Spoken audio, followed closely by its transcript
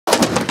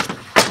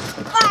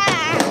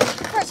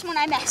first one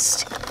I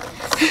missed.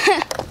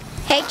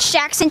 Hey, it's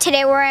Jackson.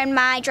 Today we're in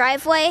my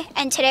driveway,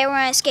 and today we're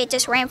gonna skate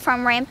this ramp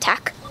from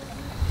Ramptech.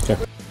 Okay.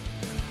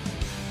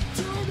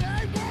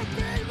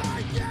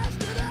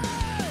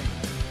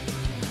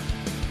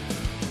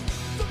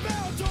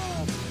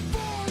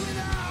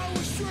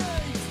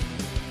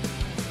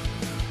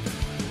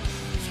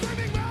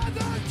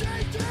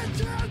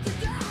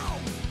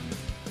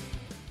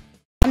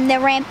 The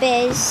ramp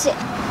is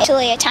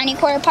actually a tiny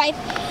quarter pipe.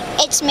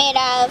 It's made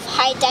of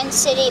high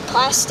density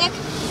plastic,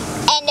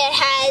 and it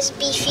has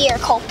beefier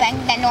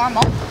coping than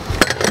normal.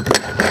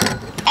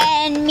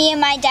 And me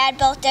and my dad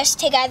built this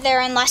together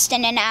in less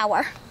than an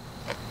hour.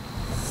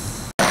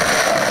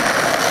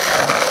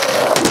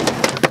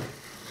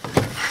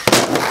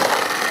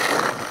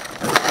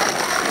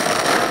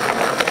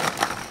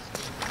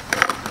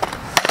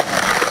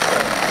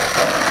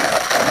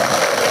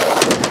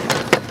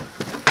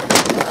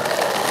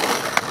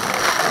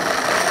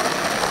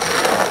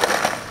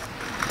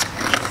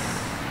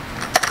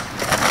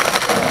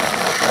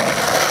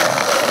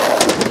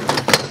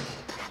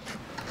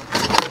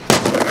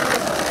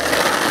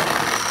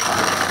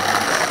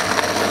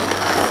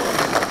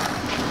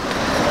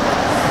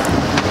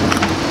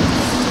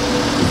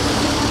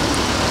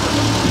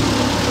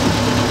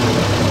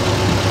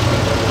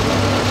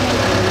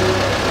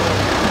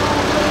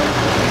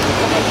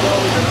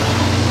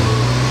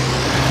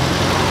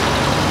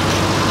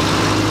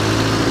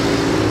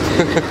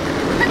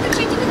 How could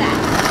you do that?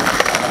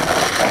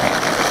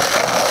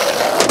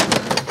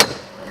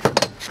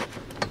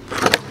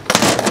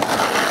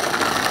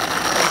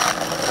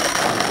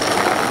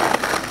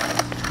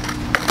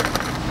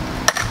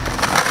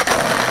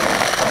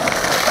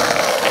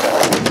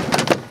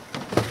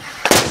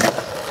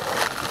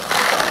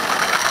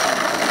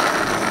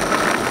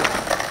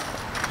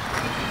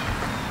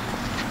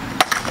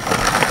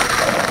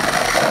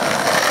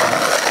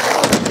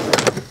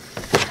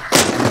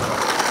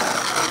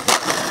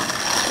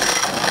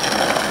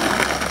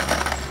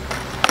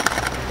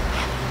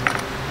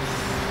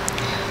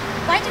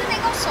 Why do they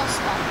go so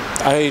slow?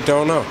 I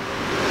don't know.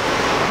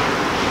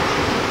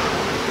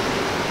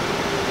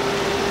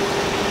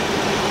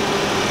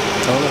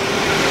 Don't know.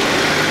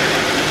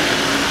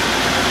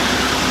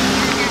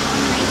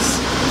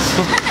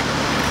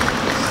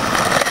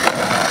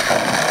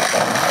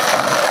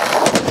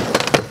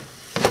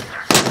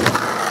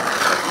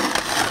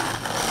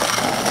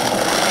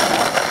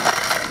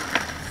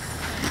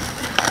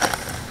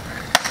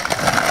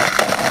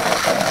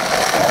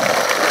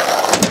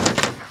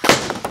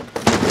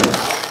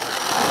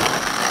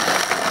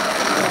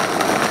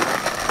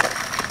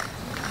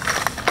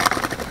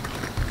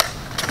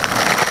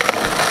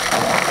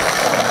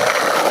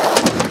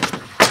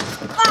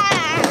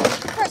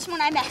 First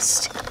one I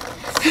missed.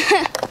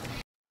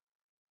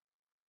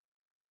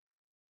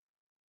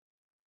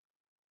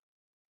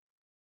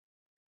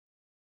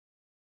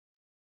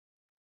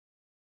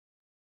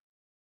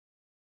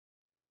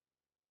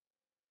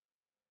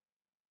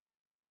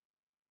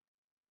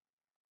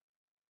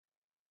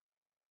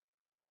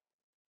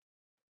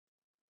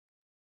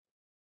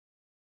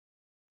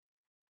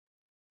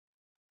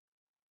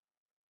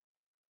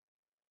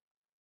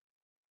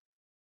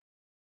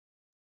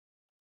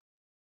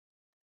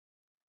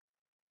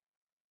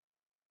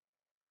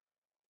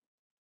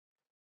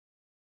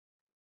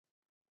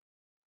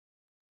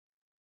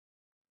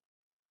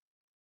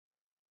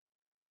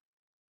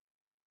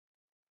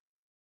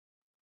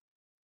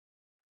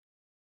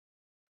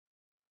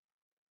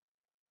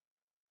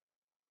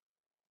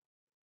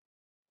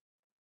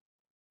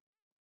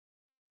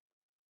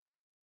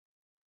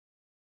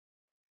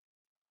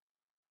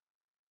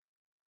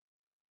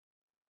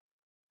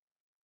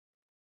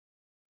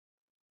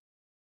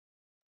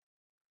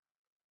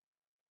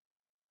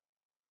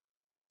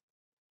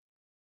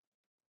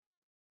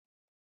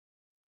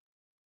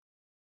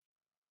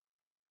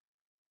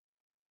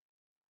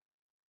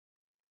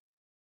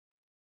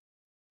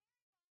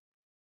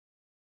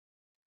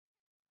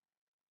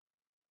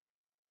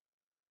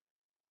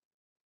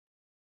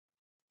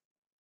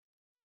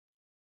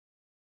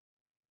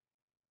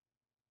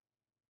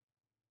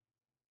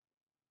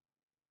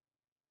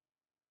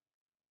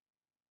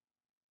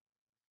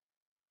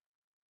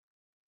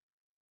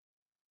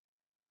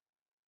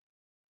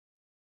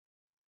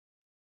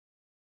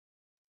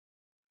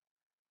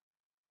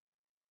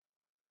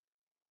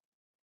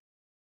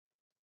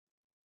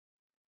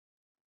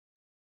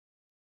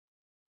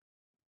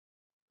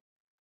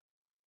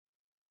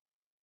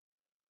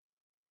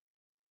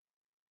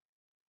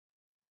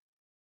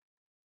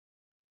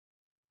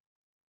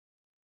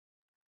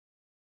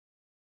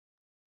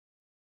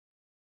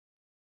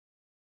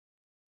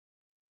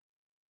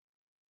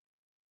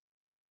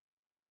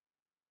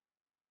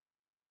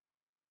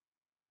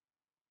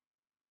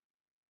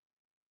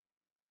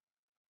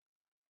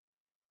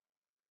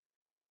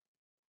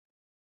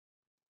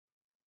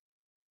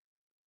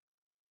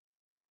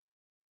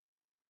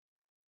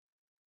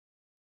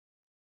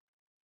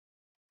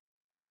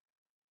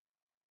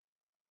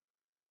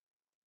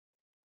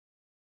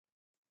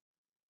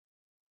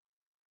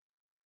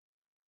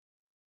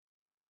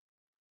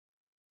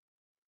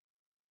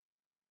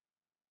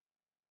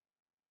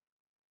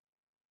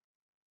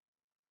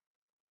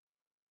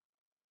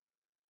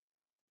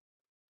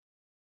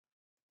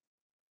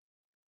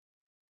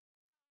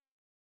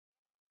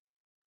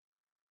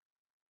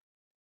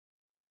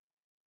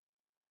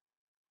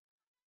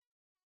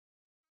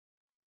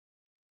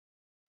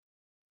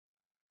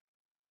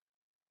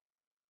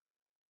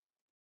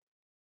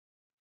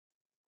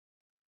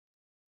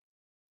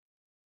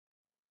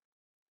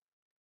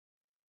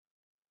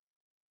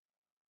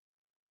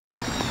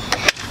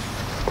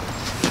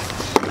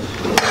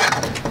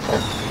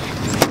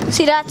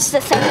 See, that's the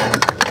thing.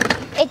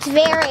 It's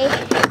very,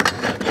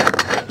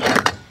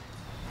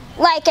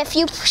 like if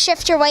you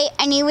shift your weight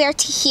anywhere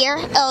to here,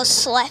 it'll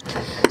slip.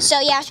 So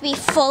you have to be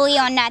fully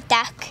on that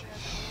deck.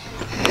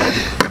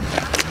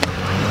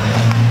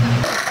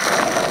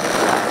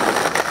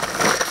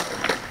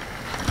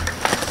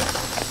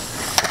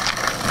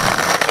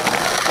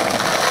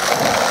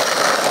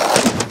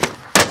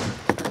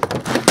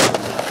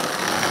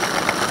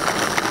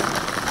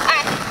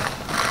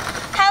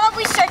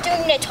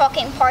 The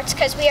talking parts,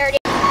 because we already,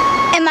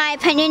 in my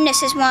opinion,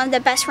 this is one of the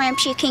best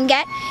ramps you can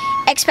get,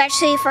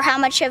 especially for how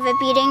much of a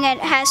beating it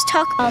has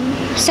took.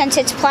 Since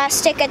it's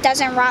plastic, it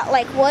doesn't rot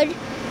like wood,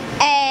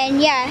 and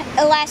yeah,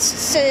 it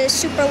lasts a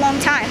super long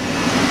time.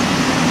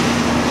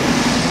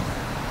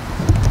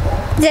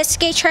 This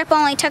skate trip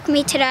only took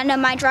me to the end of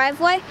my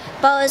driveway,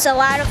 but it was a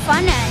lot of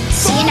fun, and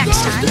see you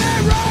next time.